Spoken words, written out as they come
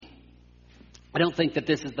I don't think that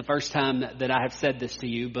this is the first time that I have said this to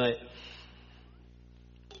you, but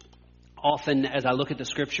often as I look at the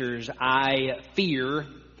scriptures, I fear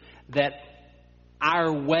that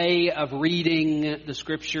our way of reading the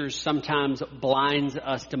scriptures sometimes blinds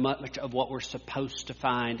us to much of what we're supposed to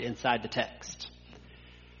find inside the text.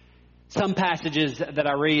 Some passages that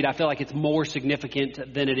I read, I feel like it's more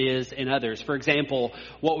significant than it is in others. For example,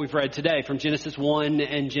 what we've read today from Genesis 1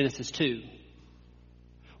 and Genesis 2.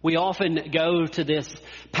 We often go to this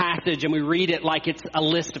passage and we read it like it's a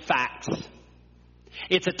list of facts.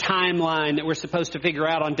 It's a timeline that we're supposed to figure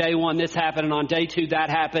out. On day one, this happened, and on day two, that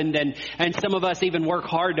happened. And some of us even work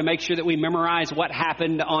hard to make sure that we memorize what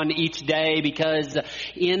happened on each day, because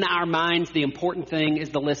in our minds, the important thing is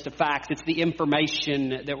the list of facts. It's the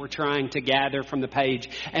information that we're trying to gather from the page.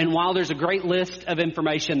 And while there's a great list of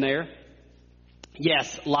information there,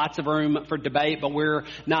 yes, lots of room for debate, but we're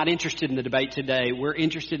not interested in the debate today. We're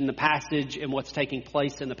interested in the passage and what's taking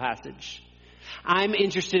place in the passage. I'm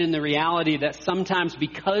interested in the reality that sometimes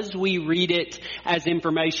because we read it as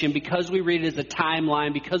information, because we read it as a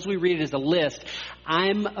timeline, because we read it as a list,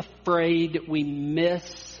 I'm afraid we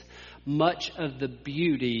miss much of the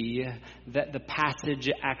beauty that the passage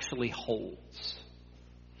actually holds.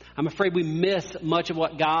 I'm afraid we miss much of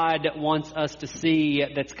what God wants us to see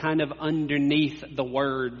that's kind of underneath the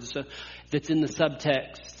words, that's in the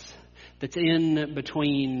subtext, that's in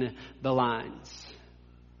between the lines.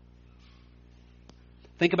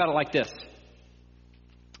 Think about it like this.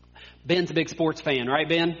 Ben's a big sports fan, right,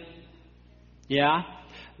 Ben? Yeah?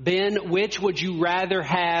 Ben, which would you rather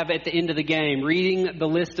have at the end of the game? Reading the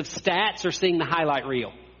list of stats or seeing the highlight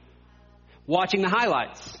reel? Watching the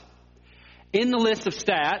highlights. In the list of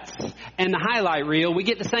stats and the highlight reel, we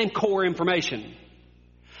get the same core information.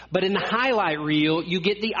 But in the highlight reel, you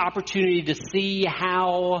get the opportunity to see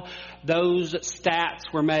how those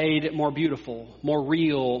stats were made more beautiful, more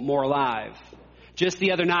real, more alive. Just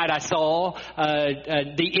the other night, I saw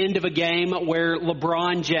the end of a game where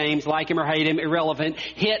LeBron James, like him or hate him, irrelevant,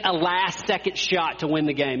 hit a last-second shot to win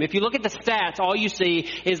the game. If you look at the stats, all you see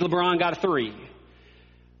is LeBron got a 3.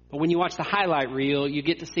 But when you watch the highlight reel, you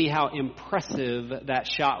get to see how impressive that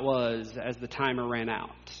shot was as the timer ran out.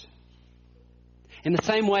 In the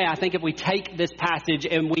same way, I think if we take this passage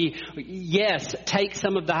and we, yes, take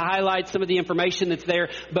some of the highlights, some of the information that's there,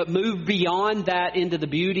 but move beyond that into the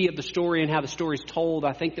beauty of the story and how the story is told,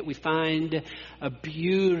 I think that we find a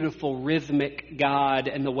beautiful rhythmic God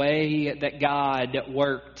and the way that God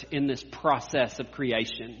worked in this process of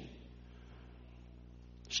creation.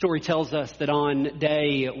 The story tells us that on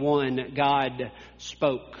day one, God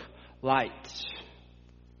spoke light,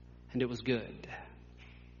 and it was good.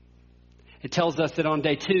 It tells us that on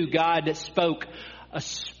day 2, God spoke a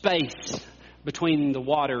space between the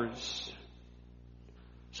waters.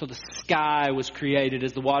 So the sky was created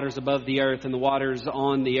as the waters above the earth and the waters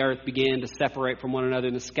on the earth began to separate from one another.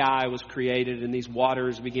 And the sky was created and these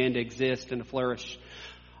waters began to exist and to flourish.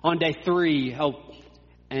 On day 3,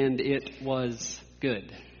 and it was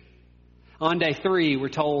good. On day 3, we're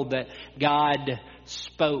told that God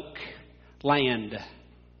spoke land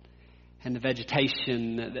and the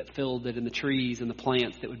vegetation that filled it and the trees and the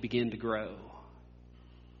plants that would begin to grow.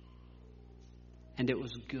 And it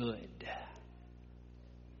was good.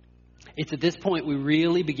 It's at this point we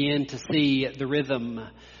really begin to see the rhythm,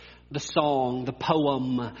 the song, the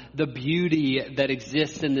poem, the beauty that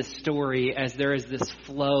exists in this story as there is this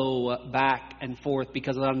flow back and forth.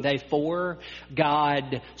 Because on day 4,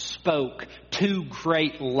 God spoke 2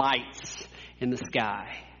 great lights in the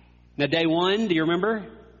sky. Now day 1, do you remember?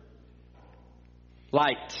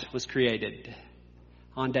 Light was created.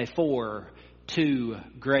 On day 4, 2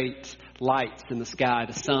 great lights in the sky,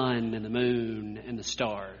 the sun and the moon and the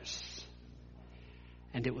stars.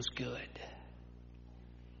 And it was good.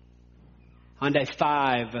 On day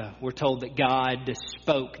 5, we're told that God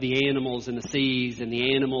spoke the animals in the seas and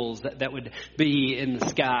the animals that would be in the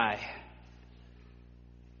sky.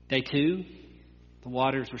 Day 2, the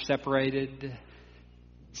waters were separated.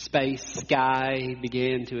 Space, sky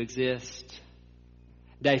began to exist.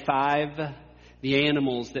 Day 5, the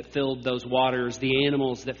animals that filled those waters, the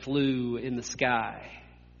animals that flew in the sky.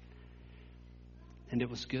 And it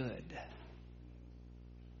was good.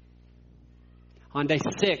 On day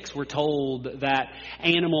 6, we're told that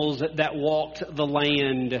animals that walked the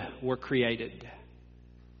land were created.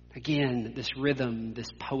 Again, this rhythm,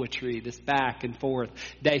 this poetry, this back and forth.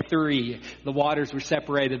 Day 3, the waters were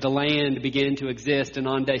separated, the land began to exist. And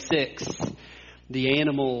on day 6, the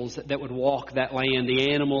animals that would walk that land,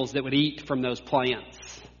 the animals that would eat from those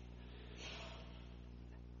plants.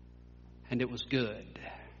 And it was good.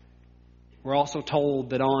 We're also told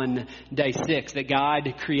that on day 6 that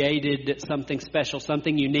God created something special,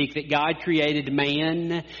 something unique, that God created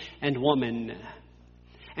man and woman.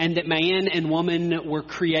 And that man and woman were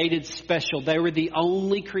created special. They were the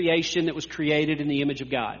only creation that was created in the image of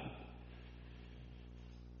God.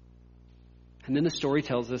 And then the story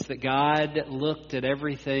tells us that God looked at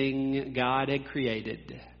everything God had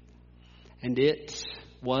created, and it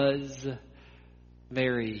was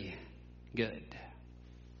very good.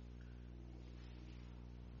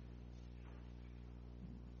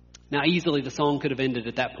 Now, easily the song could have ended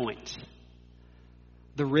at that point.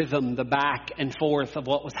 The rhythm, the back and forth of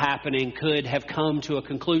what was happening could have come to a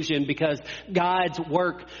conclusion because God's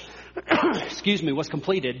work, was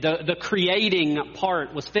completed. The creating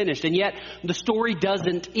part was finished. And yet the story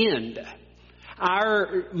doesn't end.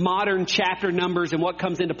 Our modern chapter numbers and what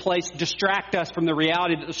comes into place distract us from the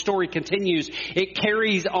reality that the story continues. It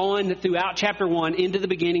carries on throughout chapter 1 into the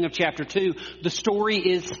beginning of chapter 2. The story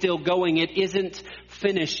is still going. It isn't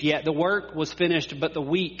finished yet. The work was finished, but the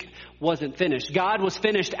week wasn't finished. God was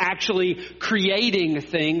finished actually creating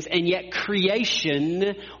things, and yet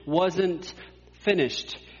creation wasn't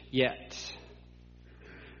finished yet.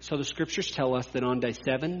 So the scriptures tell us that on day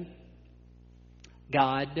 7,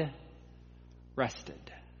 God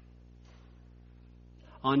rested.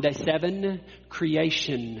 On day 7,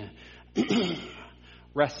 creation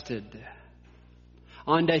rested.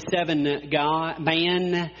 On day 7, God,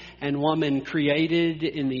 man and woman created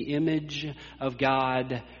in the image of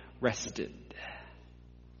God rested.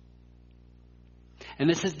 And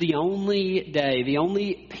this is the only day, the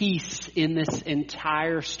only piece in this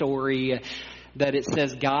entire story that it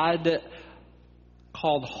says God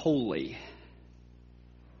called holy.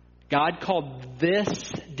 God called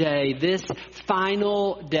this day, this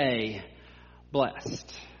final day,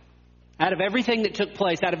 blessed. Out of everything that took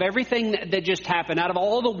place, out of everything that just happened, out of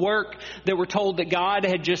all the work that we're told that God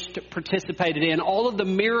had just participated in, all of the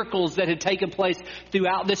miracles that had taken place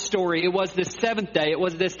throughout this story, it was this 7th day, it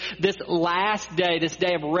was this last day, this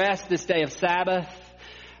day of rest, this day of Sabbath,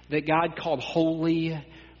 that God called holy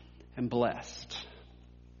and blessed.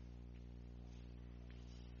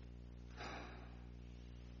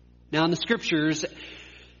 Now in the scriptures,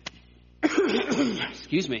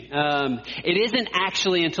 it isn't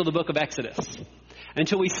actually until the book of Exodus,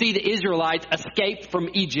 until we see the Israelites escape from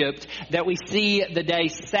Egypt, that we see the day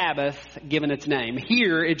Sabbath given its name.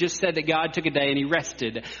 Here, it just said that God took a day and He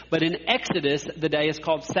rested. But in Exodus, the day is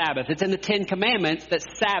called Sabbath. It's in the 10 Commandments that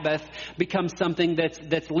Sabbath becomes something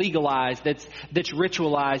that's legalized, that's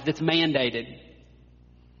ritualized, that's mandated.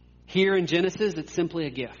 Here in Genesis, it's simply a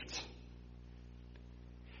gift.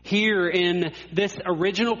 Here in this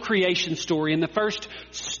original creation story, in the first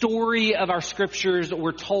story of our scriptures,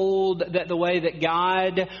 we're told that the way that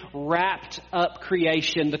God wrapped up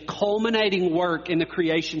creation, the culminating work in the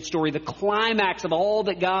creation story, the climax of all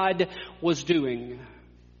that God was doing,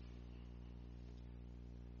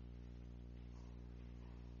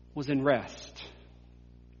 was in rest.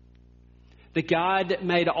 That God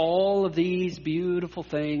made all of these beautiful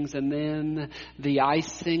things, and then the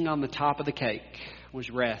icing on the top of the cake was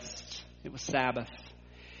rest. It was Sabbath.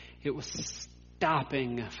 It was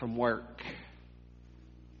stopping from work.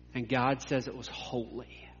 And God says it was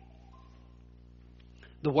holy.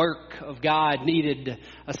 The work of God needed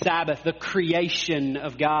a Sabbath. The creation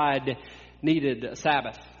of God needed a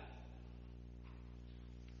Sabbath.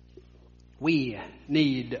 We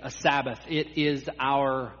need a Sabbath. It is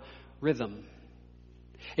our rhythm.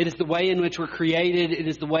 It is the way in which we're created. It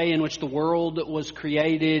is the way in which the world was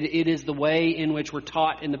created. It is the way in which we're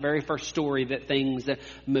taught in the very first story that things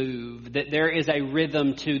move. That there is a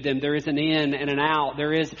rhythm to them. There is an in and an out.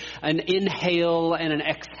 There is an inhale and an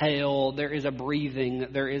exhale. There is a breathing.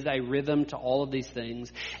 There is a rhythm to all of these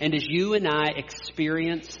things. And as you and I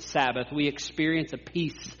experience Sabbath, we experience a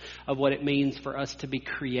piece of what it means for us to be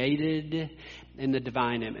created in the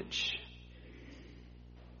divine image.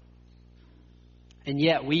 And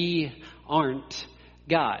yet we aren't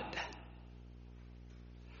God.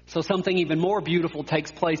 So something even more beautiful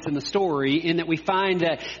takes place in the story, in that we find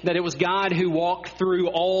that it was God who walked through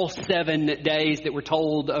all 7 days that we're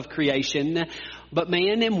told of creation, but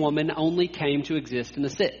man and woman only came to exist in the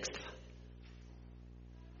 6th.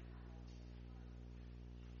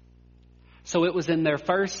 So it was in their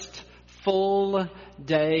first full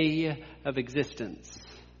day of existence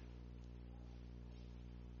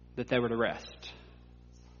that they were to rest,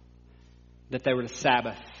 that they were to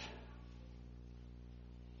Sabbath.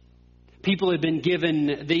 People had been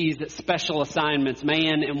given these special assignments.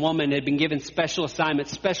 Man and woman had been given special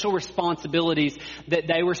assignments, special responsibilities that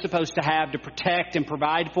they were supposed to have to protect and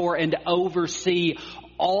provide for and to oversee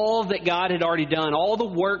all that God had already done, all the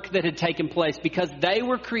work that had taken place. Because they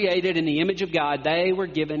were created in the image of God, they were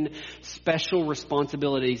given special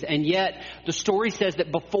responsibilities. And yet, the story says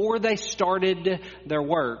that before they started their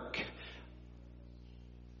work,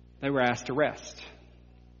 they were asked to rest.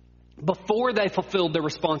 Before they fulfilled their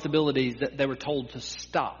responsibilities, that they were told to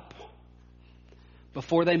stop.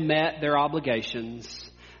 Before they met their obligations,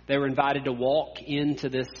 they were invited to walk into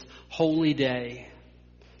this holy day,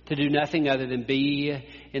 to do nothing other than be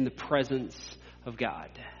in the presence of God.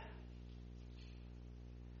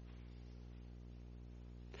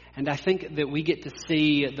 And I think that we get to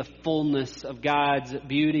see the fullness of God's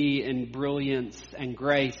beauty and brilliance and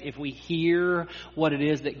grace if we hear what it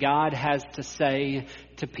is that God has to say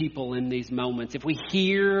to people in these moments. If we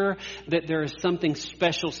hear that there is something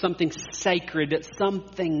special, something sacred,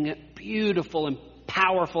 something beautiful and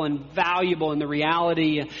powerful and valuable in the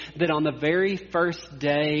reality that on the very first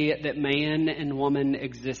day that man and woman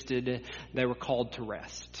existed, they were called to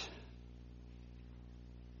rest.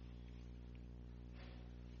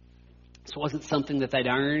 This wasn't something that they'd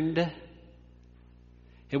earned.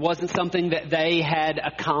 It wasn't something that they had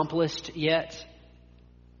accomplished yet.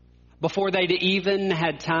 Before they'd even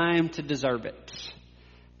had time to deserve it,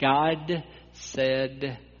 God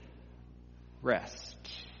said, rest.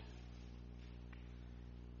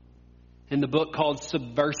 In the book called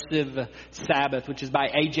Subversive Sabbath, which is by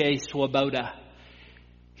A.J. Swoboda,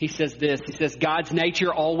 he says this. He says, God's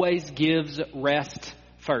nature always gives rest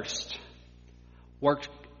first. Work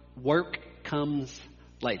comes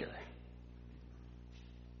later.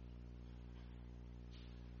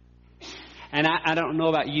 And I don't know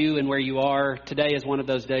about you and where you are. Today is one of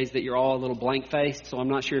those days that you're all a little blank-faced, so I'm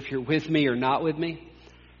not sure if you're with me or not with me.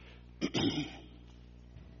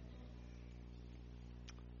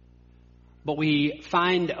 But we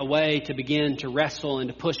find a way to begin to wrestle and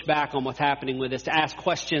to push back on what's happening with us, to ask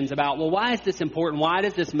questions about, well, why is this important? Why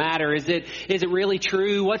does this matter? Is it really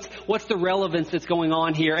true? What's the relevance that's going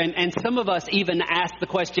on here? And some of us even ask the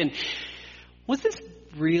question, was this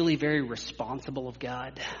really very responsible of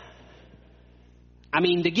God? I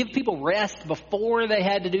mean, to give people rest before they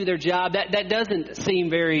had to do their job, that doesn't seem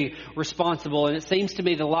very responsible. And it seems to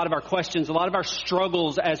me that a lot of our questions, a lot of our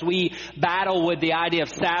struggles as we battle with the idea of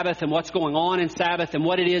Sabbath and what's going on in Sabbath and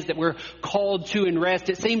what it is that we're called to in rest,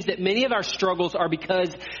 it seems that many of our struggles are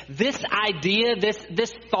because this idea,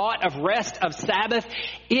 this thought of rest, of Sabbath,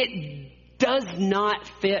 it does not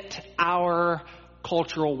fit our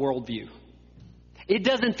cultural worldview. It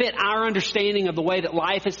doesn't fit our understanding of the way that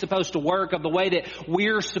life is supposed to work, of the way that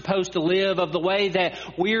we're supposed to live, of the way that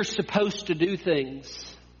we're supposed to do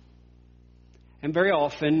things. And very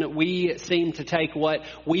often we seem to take what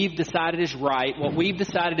we've decided is right, what we've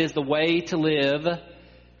decided is the way to live,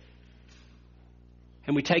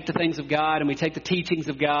 and we take the things of God and we take the teachings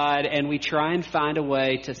of God and we try and find a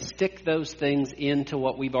way to stick those things into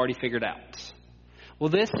what we've already figured out. Well,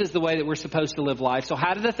 this is the way that we're supposed to live life. So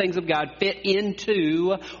how do the things of God fit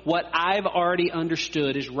into what I've already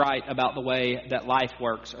understood is right about the way that life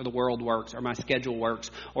works or the world works or my schedule works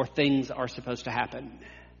or things are supposed to happen?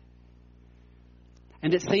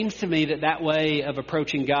 And it seems to me that way of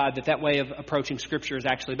approaching God, that way of approaching Scripture is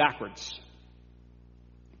actually backwards.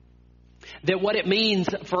 That what it means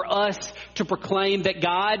for us to proclaim that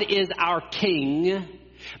God is our King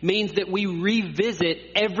means that we revisit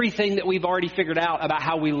everything that we've already figured out about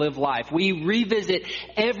how we live life. We revisit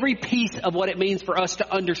every piece of what it means for us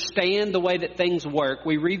to understand the way that things work.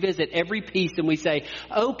 We revisit every piece and we say,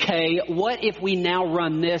 okay, what if we now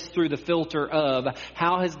run this through the filter of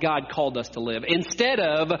how has God called us to live? Instead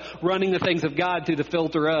of running the things of God through the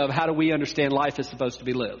filter of how do we understand life is supposed to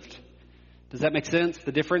be lived? Does that make sense?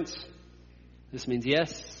 The difference? This means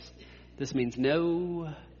yes. This means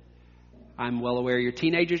no. I'm well aware your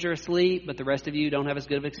teenagers are asleep, but the rest of you don't have as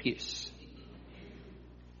good of an excuse.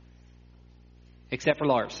 Except for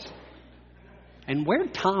Lars. And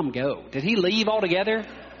where'd Tom go? Did he leave altogether?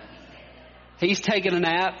 He's taking a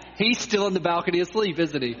nap. He's still in the balcony asleep,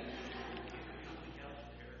 isn't he?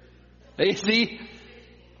 Is he?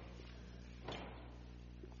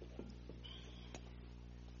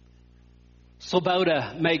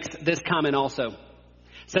 Swoboda makes this comment also.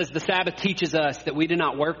 Says the Sabbath teaches us that we do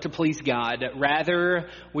not work to please God. Rather,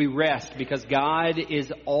 we rest because God is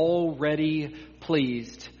already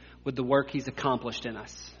pleased with the work He's accomplished in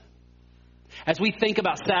us. As we think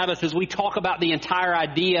about Sabbath, as we talk about the entire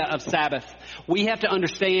idea of Sabbath, we have to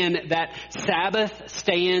understand that Sabbath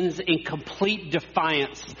stands in complete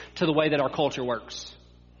defiance to the way that our culture works.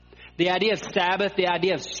 The idea of Sabbath, the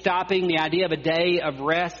idea of stopping, the idea of a day of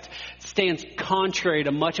rest stands contrary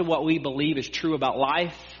to much of what we believe is true about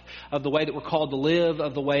life, of the way that we're called to live,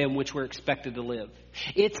 of the way in which we're expected to live.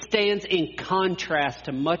 It stands in contrast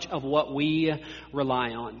to much of what we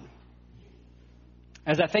rely on.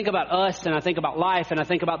 As I think about us and I think about life and I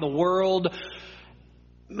think about the world,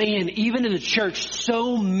 man, even in the church,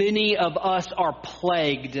 so many of us are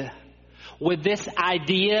plagued with this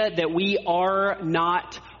idea that we are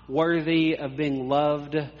not worthy of being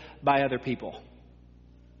loved by other people.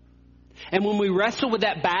 And when we wrestle with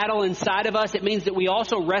that battle inside of us, it means that we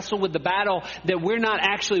also wrestle with the battle that we're not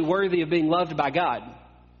actually worthy of being loved by God.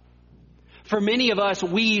 For many of us,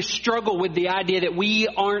 we struggle with the idea that we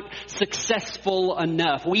aren't successful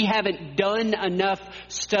enough. We haven't done enough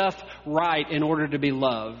stuff right in order to be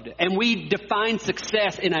loved. And we define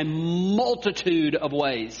success in a multitude of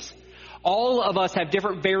ways. All of us have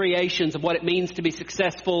different variations of what it means to be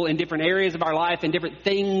successful in different areas of our life and different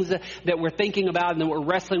things that we're thinking about and that we're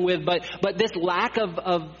wrestling with. But this lack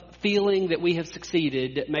of feeling that we have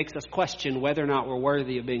succeeded makes us question whether or not we're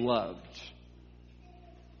worthy of being loved.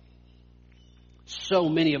 So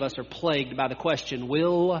many of us are plagued by the question,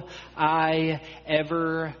 will I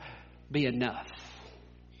ever be enough?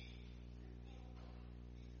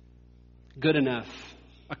 Good enough,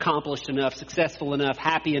 accomplished enough, successful enough,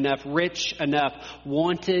 happy enough, rich enough,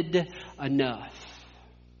 wanted enough.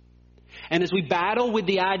 And as we battle with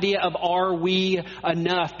the idea of are we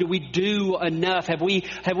enough? Do we do enough? Have we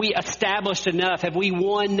established enough? Have we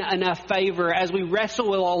won enough favor? As we wrestle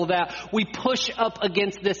with all of that, we push up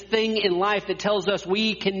against this thing in life that tells us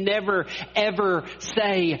we can never, ever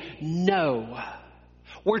say no.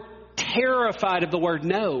 We're terrified of the word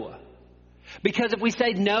no. Because if we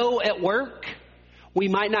say no at work, we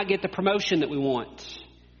might not get the promotion that we want.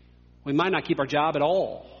 We might not keep our job at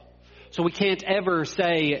all. So we can't ever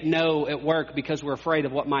say no at work because we're afraid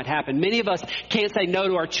of what might happen. Many of us can't say no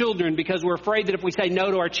to our children because we're afraid that if we say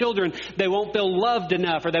no to our children, they won't feel loved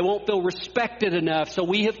enough or they won't feel respected enough. So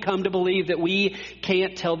we have come to believe that we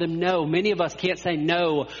can't tell them no. Many of us can't say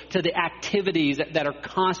no to the activities that are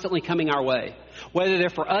constantly coming our way. Whether they're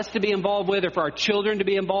for us to be involved with or for our children to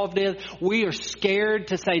be involved in, we are scared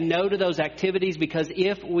to say no to those activities because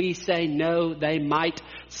if we say no, they might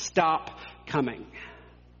stop coming.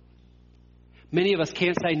 Many of us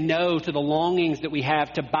can't say no to the longings that we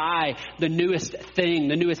have to buy the newest thing,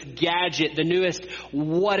 the newest gadget, the newest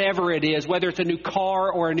whatever it is, whether it's a new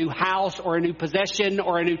car or a new house or a new possession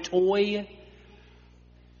or a new toy.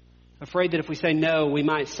 Afraid that if we say no, we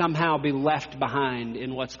might somehow be left behind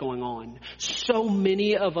in what's going on. So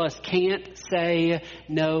many of us can't say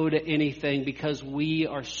no to anything because we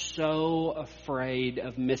are so afraid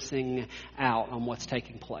of missing out on what's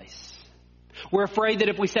taking place. We're afraid that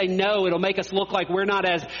if we say no, it'll make us look like we're not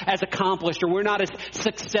as accomplished or we're not as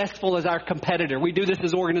successful as our competitor. We do this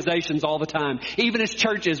as organizations all the time. Even as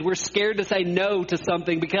churches, we're scared to say no to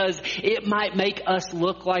something because it might make us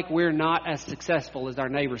look like we're not as successful as our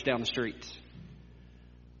neighbors down the street.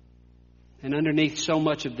 And underneath so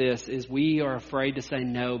much of this is we are afraid to say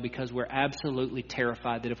no because we're absolutely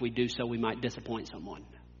terrified that if we do so, we might disappoint someone.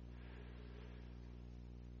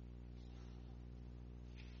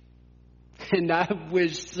 And I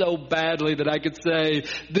wish so badly that I could say,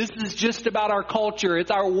 this is just about our culture.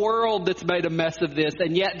 It's our world that's made a mess of this.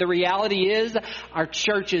 And yet the reality is our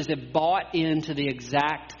churches have bought into the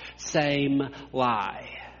exact same lie.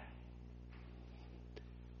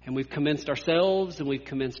 And we've convinced ourselves and we've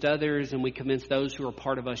convinced others and we convinced those who are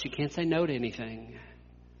part of us. You can't say no to anything.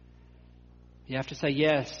 You have to say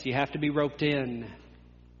yes. You have to be roped in.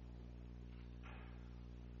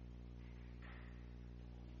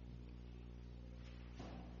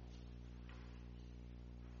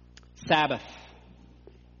 Sabbath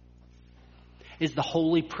is the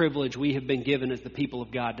holy privilege we have been given as the people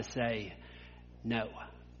of God to say no.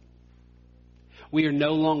 We are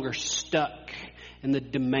no longer stuck in the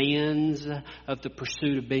demands of the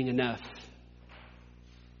pursuit of being enough.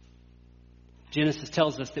 Genesis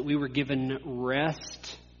tells us that we were given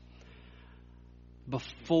rest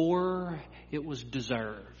before it was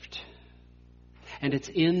deserved. And it's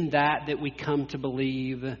in that we come to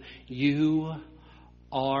believe you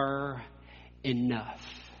are enough.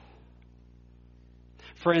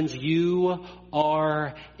 Friends, you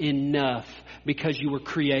are enough because you were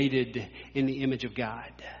created in the image of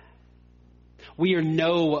God. We are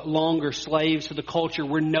no longer slaves to the culture.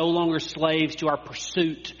 We're no longer slaves to our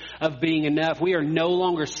pursuit of being enough. We are no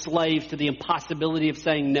longer slaves to the impossibility of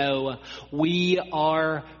saying no. We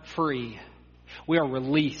are free. We are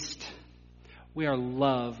released. We are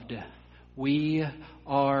loved. We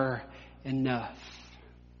are enough.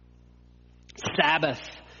 Sabbath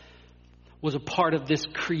was a part of this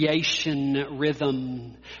creation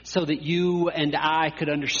rhythm so that you and I could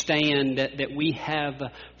understand that we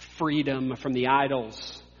have freedom from the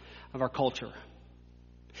idols of our culture.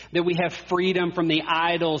 That we have freedom from the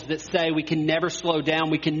idols that say we can never slow down,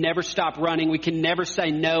 we can never stop running, we can never say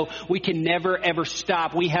no, we can never ever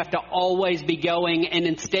stop. We have to always be going, and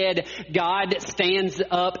instead God stands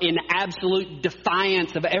up in absolute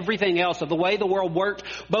defiance of everything else, of the way the world worked,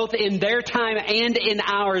 both in their time and in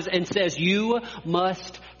ours, and says, you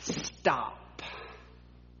must stop.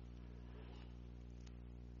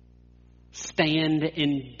 Stand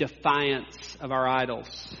in defiance of our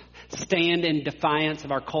idols. Stand in defiance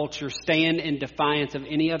of our culture. Stand in defiance of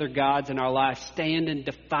any other gods in our life. Stand in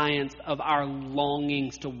defiance of our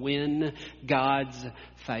longings to win God's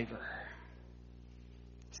favor.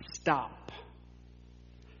 Stop.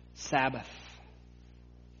 Sabbath.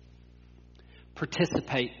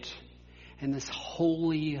 Participate in this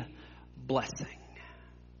holy blessing.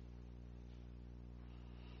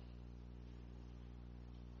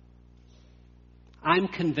 I'm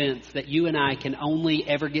convinced that you and I can only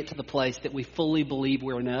ever get to the place that we fully believe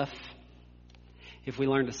we're enough if we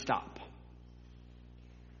learn to stop.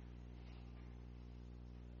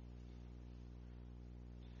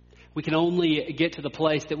 We can only get to the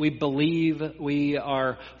place that we believe we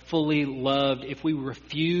are fully loved if we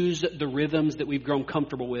refuse the rhythms that we've grown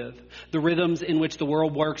comfortable with. The rhythms in which the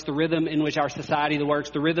world works, the rhythm in which our society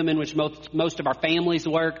works, the rhythm in which most of our families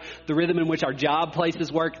work, the rhythm in which our job places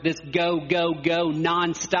work, this go, go, go,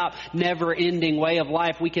 nonstop, never-ending way of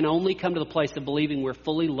life. We can only come to the place of believing we're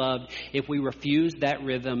fully loved if we refuse that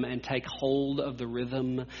rhythm and take hold of the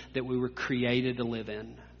rhythm that we were created to live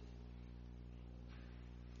in.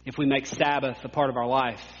 If we make Sabbath a part of our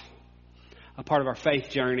life, a part of our faith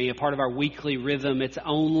journey, a part of our weekly rhythm, it's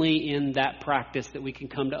only in that practice that we can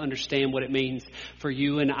come to understand what it means for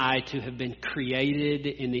you and I to have been created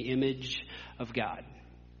in the image of God.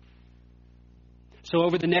 So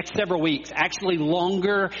over the next several weeks, actually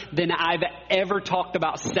longer than I've ever talked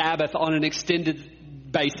about Sabbath on an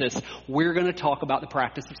extended basis, we're going to talk about the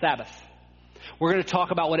practice of Sabbath. We're going to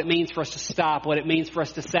talk about what it means for us to stop, what it means for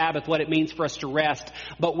us to Sabbath, what it means for us to rest.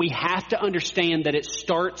 But we have to understand that it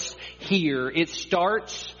starts here. It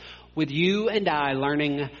starts with you and I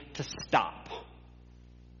learning to stop.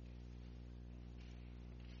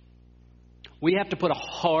 We have to put a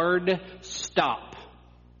hard stop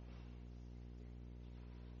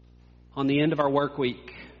on the end of our work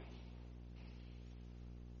week.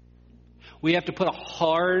 We have to put a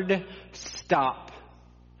hard stop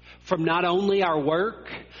from not only our work,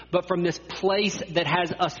 but from this place that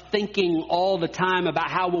has us thinking all the time about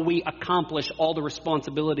how will we accomplish all the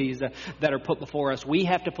responsibilities that are put before us. We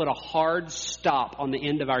have to put a hard stop on the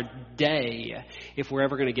end of our day if we're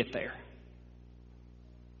ever going to get there.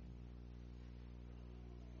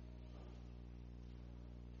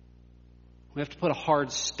 We have to put a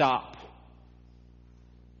hard stop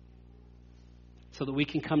so that we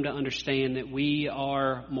can come to understand that we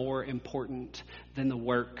are more important than the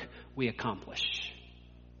work we accomplish.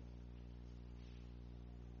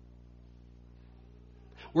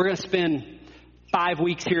 We're going to spend 5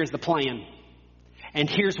 weeks here as the plan. And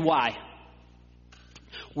here's why.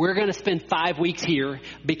 We're going to spend 5 weeks here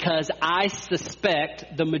because I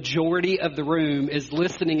suspect the majority of the room is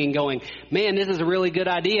listening and going, man, this is a really good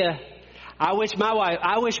idea. I wish my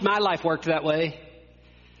life worked that way.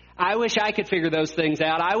 I wish I could figure those things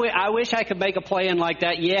out. I wish I could make a plan like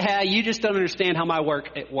that. Yeah, you just don't understand how my work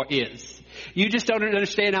is. You just don't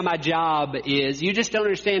understand how my job is. You just don't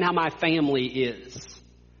understand how my family is.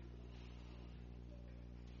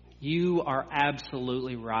 You are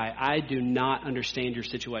absolutely right. I do not understand your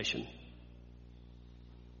situation.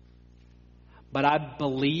 But I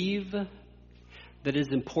believe that it is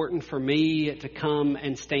important for me to come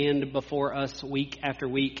and stand before us week after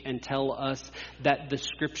week and tell us that the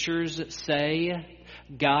scriptures say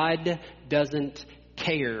God doesn't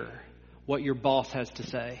care what your boss has to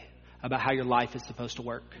say about how your life is supposed to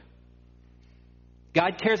work.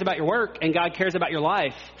 God cares about your work and God cares about your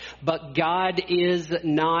life, but God is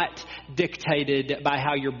not dictated by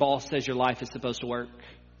how your boss says your life is supposed to work.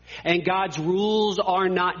 And God's rules are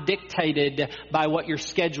not dictated by what your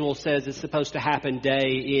schedule says is supposed to happen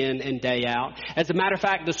day in and day out. As a matter of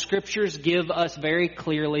fact, the scriptures give us very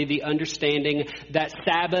clearly the understanding that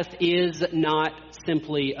Sabbath is not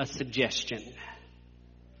simply a suggestion.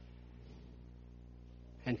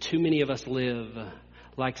 And too many of us live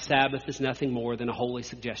like Sabbath is nothing more than a holy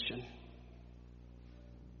suggestion.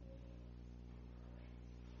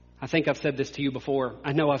 I think I've said this to you before.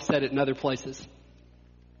 I know I've said it in other places.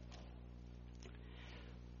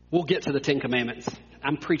 We'll get to the Ten Commandments.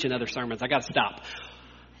 I'm preaching other sermons. I got to stop.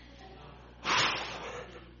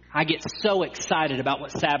 I get so excited about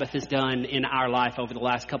what Sabbath has done in our life over the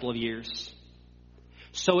last couple of years.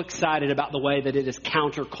 So excited about the way that it is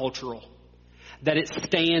countercultural, that it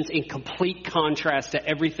stands in complete contrast to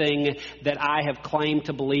everything that I have claimed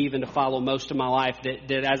to believe and to follow most of my life,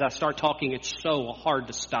 that as I start talking, it's so hard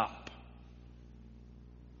to stop.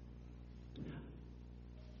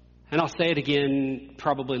 And I'll say it again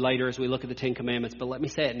probably later as we look at the Ten Commandments, but let me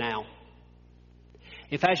say it now.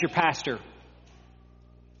 If as your pastor,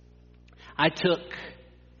 I took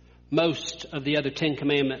most of the other 10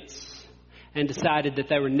 commandments and decided that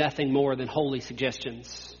they were nothing more than holy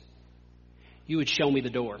suggestions, you would show me the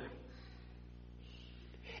door.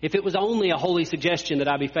 If it was only a holy suggestion that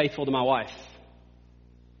I be faithful to my wife,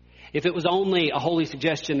 if it was only a holy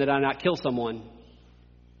suggestion that I not kill someone,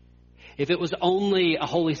 if it was only a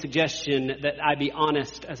holy suggestion that I be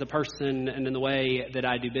honest as a person and in the way that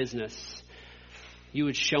I do business, you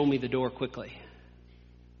would show me the door quickly.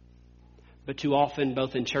 But too often,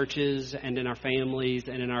 both in churches and in our families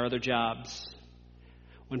and in our other jobs,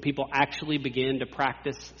 when people actually begin to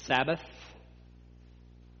practice Sabbath,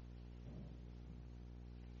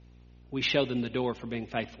 we show them the door for being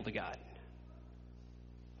faithful to God.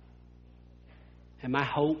 And my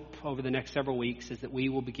hope over the next several weeks is that we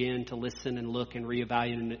will begin to listen and look and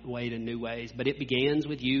reevaluate in new ways. But it begins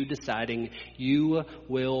with you deciding you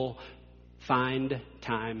will find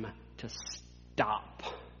time to stop.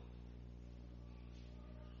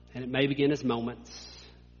 And it may begin as moments,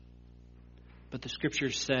 but the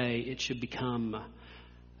scriptures say it should become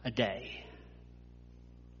a day.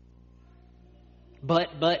 But,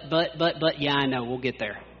 yeah, I know, we'll get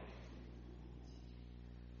there.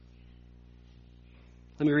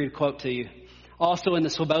 Let me read a quote to you. Also in the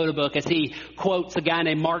Swoboda book, as he quotes a guy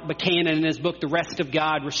named Mark Buchanan in his book, The Rest of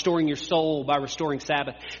God, Restoring Your Soul by Restoring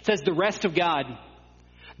Sabbath. It says, the rest of God,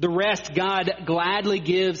 the rest God gladly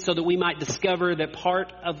gives so that we might discover that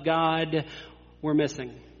part of God we're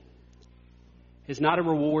missing. It's not a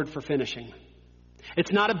reward for finishing.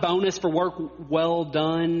 It's not a bonus for work well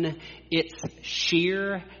done. It's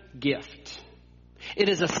sheer gift. It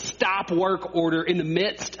is a stop work order in the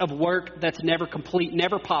midst of work that's never complete,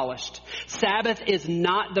 never polished. Sabbath is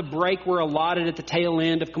not the break we're allotted at the tail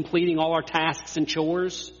end of completing all our tasks and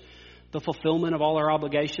chores, the fulfillment of all our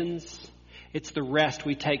obligations. It's the rest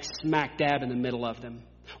we take smack dab in the middle of them,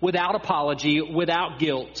 without apology, without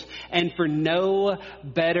guilt, and for no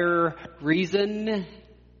better reason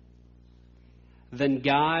than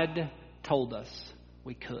God told us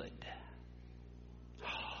we could.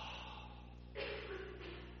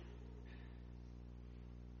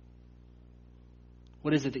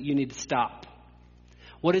 What is it that you need to stop?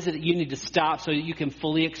 What is it that you need to stop so that you can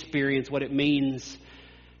fully experience what it means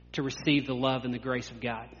to receive the love and the grace of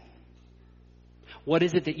God? What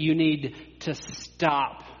is it that you need to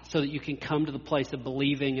stop so that you can come to the place of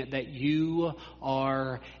believing that you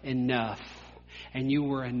are enough and you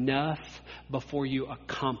were enough before you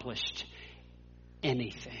accomplished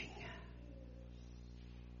anything?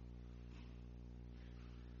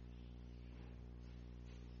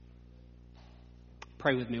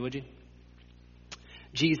 Pray with me, would you?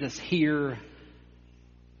 Jesus, hear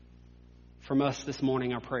from us this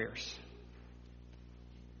morning our prayers.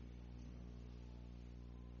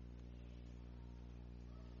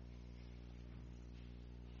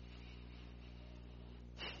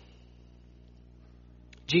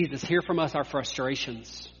 Jesus, hear from us our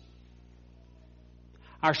frustrations,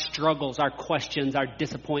 our struggles, our questions, our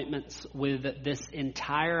disappointments with this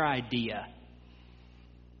entire idea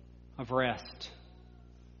of rest,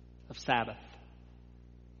 of Sabbath.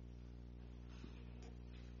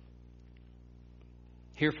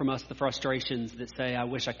 Hear from us the frustrations that say, I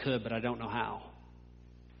wish I could, but I don't know how.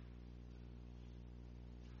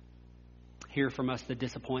 Hear from us the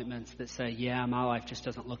disappointments that say, yeah, my life just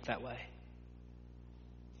doesn't look that way.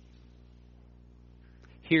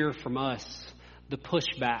 Hear from us the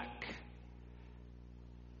pushback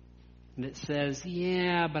that says,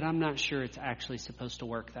 yeah, but I'm not sure it's actually supposed to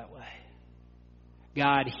work that way.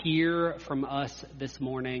 God, hear from us this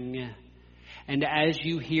morning. And as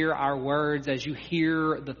you hear our words, as you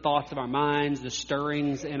hear the thoughts of our minds, the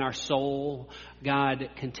stirrings in our soul,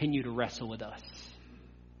 God, continue to wrestle with us.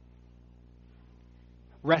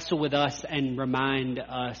 Wrestle with us and remind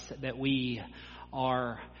us that we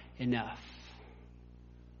are enough.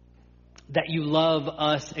 That you love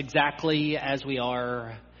us exactly as we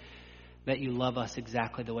are. That you love us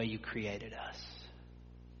exactly the way you created us.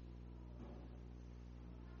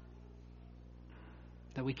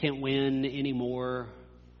 That we can't win any more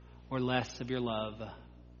or less of your love.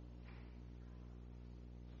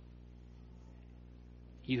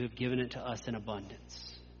 You have given it to us in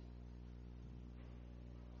abundance.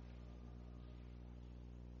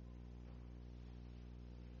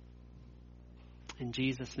 In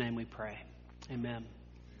Jesus' name we pray. Amen.